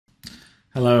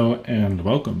Hello and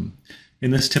welcome.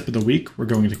 In this tip of the week, we're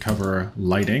going to cover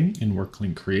lighting in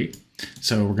WorkLink Create.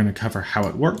 So we're going to cover how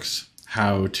it works,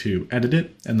 how to edit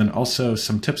it, and then also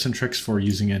some tips and tricks for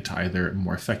using it to either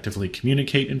more effectively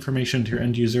communicate information to your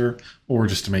end user or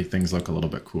just to make things look a little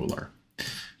bit cooler.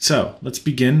 So let's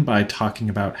begin by talking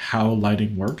about how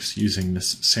lighting works using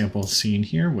this sample scene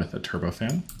here with a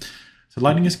turbofan. So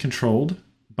lighting is controlled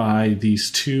by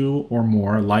these two or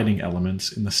more lighting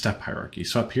elements in the step hierarchy.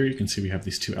 So up here you can see we have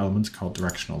these two elements called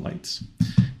directional lights.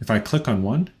 If I click on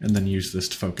one and then use this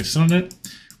to focus on it,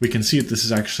 we can see that this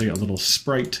is actually a little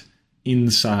sprite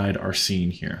inside our scene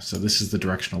here. So this is the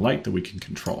directional light that we can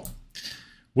control.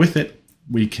 With it,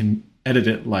 we can edit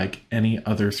it like any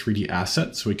other 3D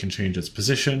asset. So we can change its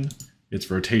position,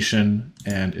 its rotation,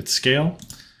 and its scale,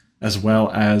 as well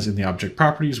as in the object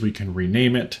properties, we can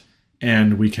rename it,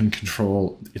 and we can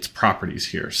control its properties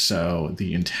here, so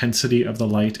the intensity of the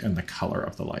light and the color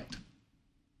of the light.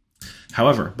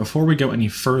 However, before we go any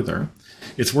further,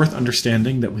 it's worth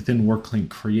understanding that within WorkLink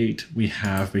Create, we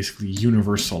have basically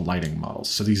universal lighting models.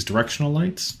 So these directional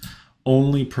lights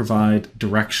only provide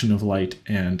direction of light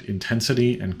and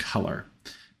intensity and color.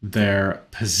 Their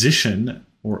position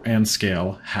and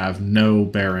scale have no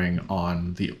bearing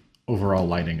on the overall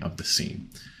lighting of the scene.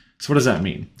 So what does that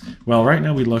mean? Well, right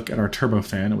now we look at our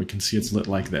turbofan and we can see it's lit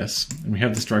like this, and we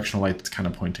have this directional light that's kind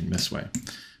of pointing this way.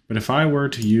 But if I were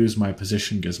to use my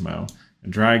position gizmo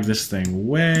and drag this thing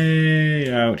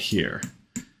way out here,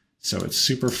 so it's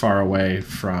super far away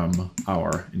from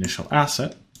our initial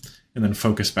asset, and then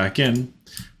focus back in,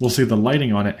 we'll see the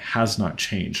lighting on it has not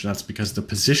changed. That's because the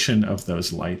position of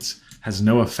those lights has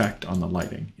no effect on the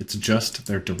lighting. It's just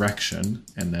their direction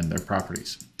and then their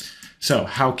properties. So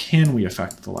how can we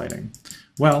affect the lighting?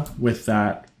 Well, with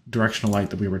that directional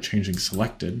light that we were changing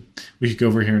selected, we could go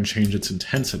over here and change its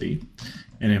intensity.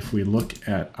 And if we look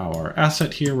at our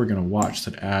asset here, we're going to watch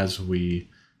that as we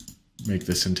make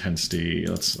this intensity,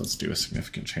 let's do a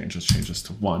significant change. Let's change this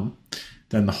to 1.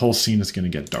 Then the whole scene is going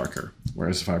to get darker.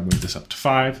 Whereas if I move this up to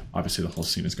 5, obviously the whole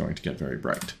scene is going to get very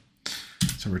bright.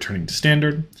 So returning to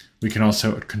standard, we can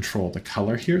also control the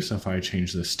color here. So if I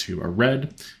change this to a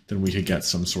red, then we could get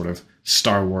some sort of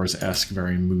Star Wars-esque,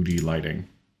 very moody lighting.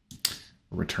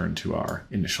 Return to our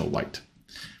initial light.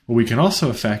 What we can also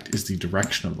affect is the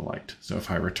direction of the light. So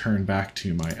if I return back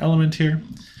to my element here,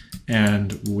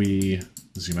 and we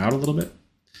zoom out a little bit,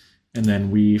 and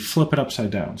then we flip it upside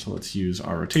down. So let's use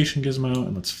our rotation gizmo,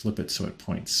 and let's flip it so it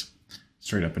points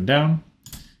straight up and down.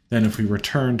 Then if we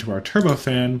return to our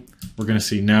turbofan, we're going to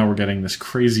see now we're getting this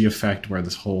crazy effect where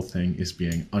this whole thing is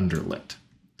being underlit.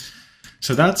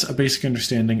 So that's a basic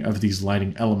understanding of these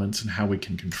lighting elements and how we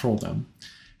can control them.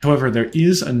 However, there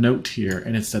is a note here,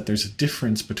 and it's that there's a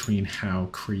difference between how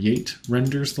Create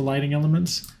renders the lighting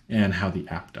elements and how the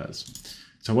app does.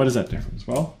 So what is that difference?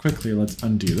 Well, quickly, let's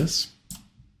undo this.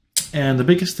 And the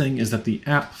biggest thing is that the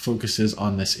app focuses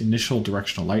on this initial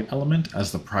directional light element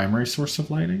as the primary source of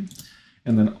lighting.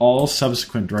 And then all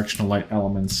subsequent directional light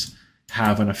elements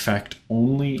have an effect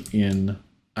only in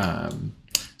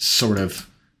sort of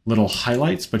little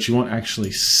highlights, but you won't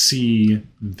actually see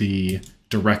the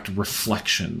direct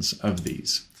reflections of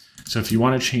these. So if you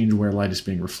want to change where light is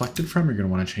being reflected from, you're going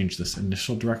to want to change this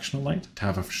initial directional light to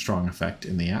have a strong effect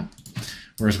in the app.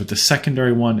 Whereas with the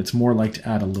secondary one, it's more like to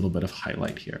add a little bit of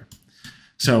highlight here.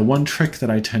 So one trick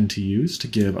that I tend to use to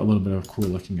give a little bit of a cool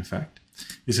looking effect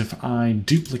is if I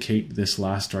duplicate this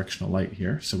last directional light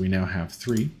here, so we now have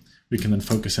 3, we can then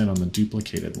focus in on the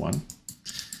duplicated one.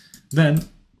 Then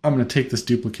I'm going to take this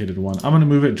duplicated one, I'm going to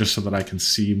move it just so that I can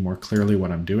see more clearly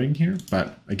what I'm doing here,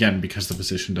 but again, because the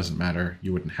position doesn't matter,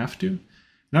 you wouldn't have to. And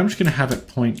I'm just going to have it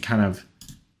point kind of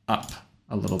up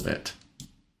a little bit.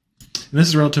 And this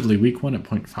is a relatively weak one at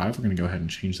 0.5, we're going to go ahead and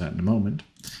change that in a moment.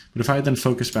 But if I then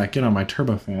focus back in on my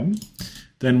turbofan,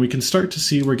 then we can start to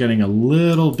see we're getting a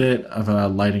little bit of a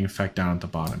lighting effect down at the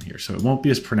bottom here. So it won't be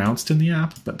as pronounced in the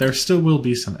app, but there still will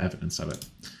be some evidence of it.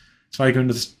 So I go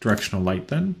into this directional light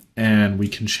then, and we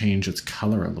can change its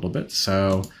color a little bit.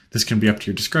 So this can be up to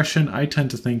your discretion. I tend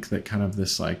to think that kind of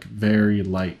this like very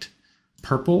light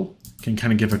purple can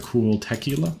kind of give a cool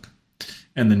techie look,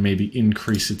 and then maybe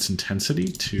increase its intensity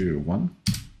to 1.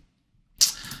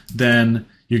 Then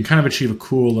you can kind of achieve a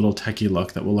cool little techie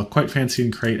look that will look quite fancy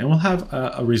and Create and will have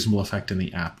a reasonable effect in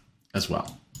the app as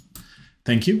well.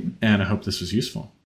 Thank you, and I hope this was useful.